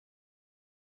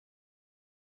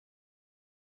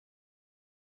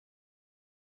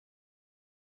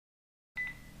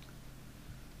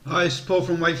Hi, it's Paul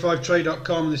from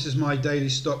Wave5trade.com, and this is my daily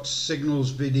stock signals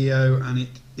video, and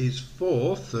it is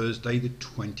for Thursday the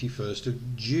 21st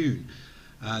of June.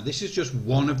 This is just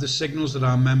one of the signals that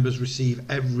our members receive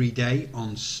every day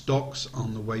on stocks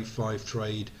on the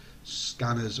Wave5trade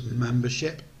scanners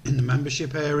membership. In the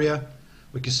membership area,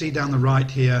 we can see down the right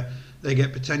here, they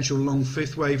get potential long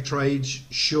fifth wave trades,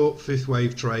 short fifth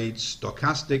wave trades,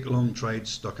 stochastic long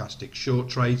trades, stochastic short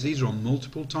trades. These are on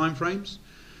multiple time frames.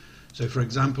 So for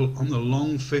example, on the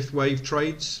long fifth wave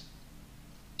trades,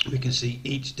 we can see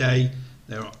each day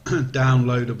there are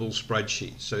downloadable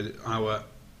spreadsheets. So our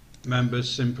members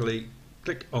simply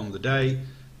click on the day,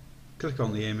 click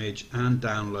on the image and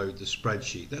download the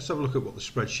spreadsheet. Let's have a look at what the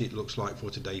spreadsheet looks like for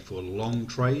today for long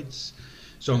trades.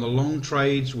 So on the long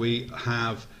trades we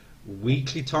have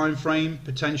weekly time frame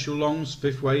potential longs,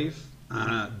 fifth wave,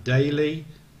 daily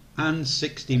and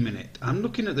 60-minute. I'm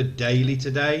looking at the daily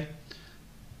today.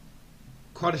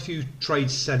 Quite a few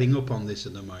trades setting up on this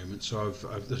at the moment, so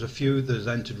there's a few that's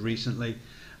entered recently,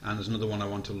 and there's another one I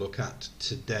want to look at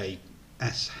today.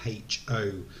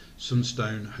 SHO,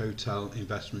 Sunstone Hotel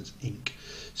Investments Inc.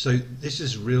 So this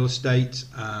is a real estate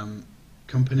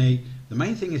company. The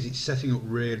main thing is it's setting up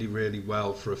really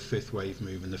well for a fifth wave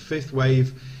move, and the fifth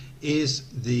wave is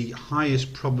the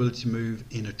highest probability move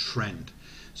in a trend.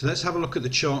 So let's have a look at the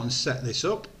chart and set this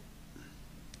up.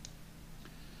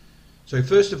 So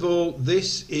first of all,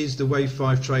 this is the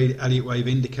Wave5trade Elliott Wave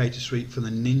Indicator Suite for the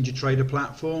NinjaTrader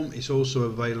platform. It's also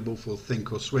available for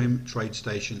Thinkorswim,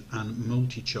 TradeStation and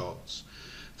Multi-Charts.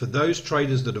 For those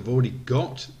traders that have already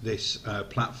got this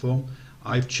platform,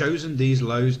 I've chosen these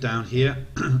lows down here,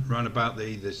 around about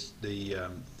the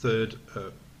third,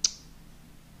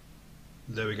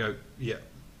 there we go, yeah,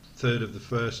 third of the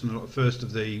first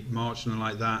of the March, something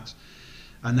like that.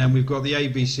 And then we've got the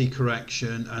ABC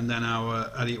correction, and then our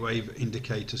Elliott Wave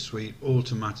Indicator Suite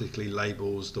automatically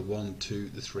labels the 1, 2,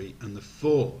 the 3 and the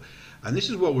 4. And this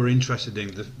is what we're interested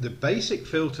in. The basic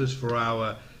filters for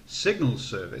our signal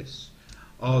service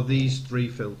are these three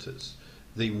filters.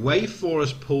 The Wave 4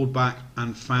 has pulled back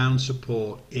and found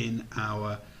support in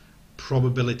our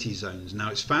probability zones.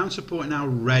 Now it's found support in our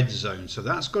red zone, so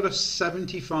that's got a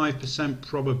 75%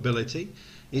 probability.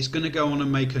 It's going to go on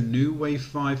and make a new wave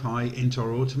 5 high into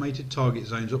our automated target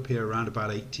zones up here around about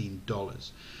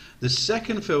 $18. The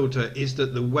second filter is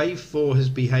that the wave 4 has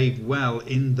behaved well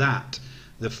in that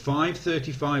the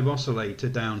 535 oscillator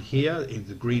down here in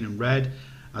the green and red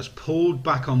has pulled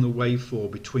back on the wave 4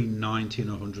 between 90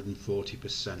 and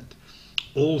 140%.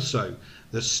 Also,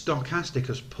 the stochastic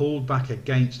has pulled back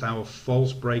against our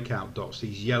false breakout dots,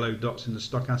 these yellow dots in the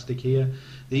stochastic here.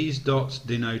 These dots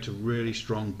denote a really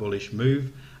strong bullish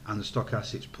move, and the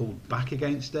stochastic's pulled back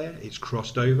against there, it's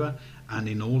crossed over, and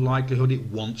in all likelihood it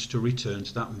wants to return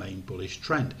to that main bullish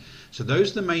trend. So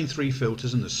those are the main three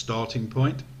filters and the starting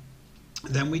point.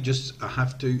 Then we just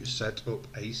have to set up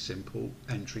a simple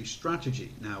entry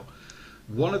strategy. Now,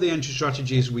 one of the entry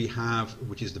strategies we have,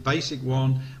 which is the basic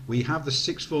one, we have the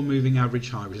 6-4 moving average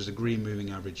high, which is a green moving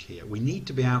average here. We need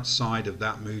to be outside of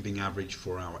that moving average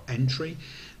for our entry.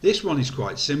 This one is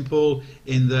quite simple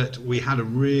in that we had a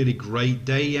really great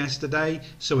day yesterday,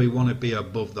 so we want to be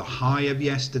above the high of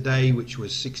yesterday, which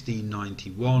was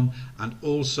 1691, and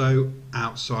also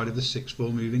outside of the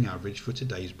 6-4 moving average for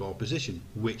today's bar position,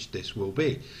 which this will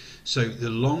be. So the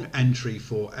long entry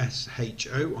for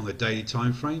SHO on the daily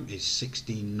time frame is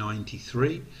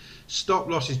 1693. Stop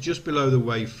loss is just below the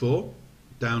wave 4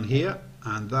 down here,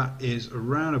 and that is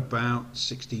around about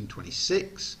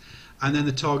 1626. And then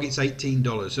the target's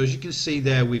 $18. So as you can see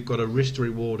there, we've got a risk to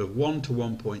reward of 1 to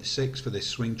 1.6 for this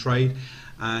swing trade,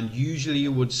 and usually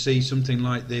you would see something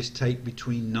like this take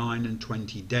between 9 and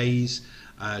 20 days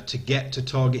to get to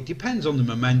target. Depends on the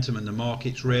momentum and the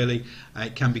markets really.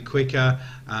 It can be quicker,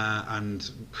 and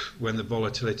when the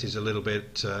volatility is a little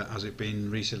bit as it's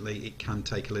been recently, it can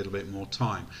take a little bit more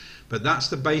time. But that's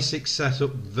the basic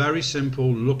setup, very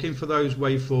simple, looking for those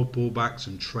wave 4 pullbacks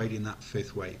and trading that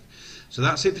fifth wave. So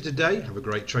that's it for today. Have a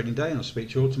great trading day, and I'll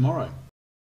speak to you all tomorrow.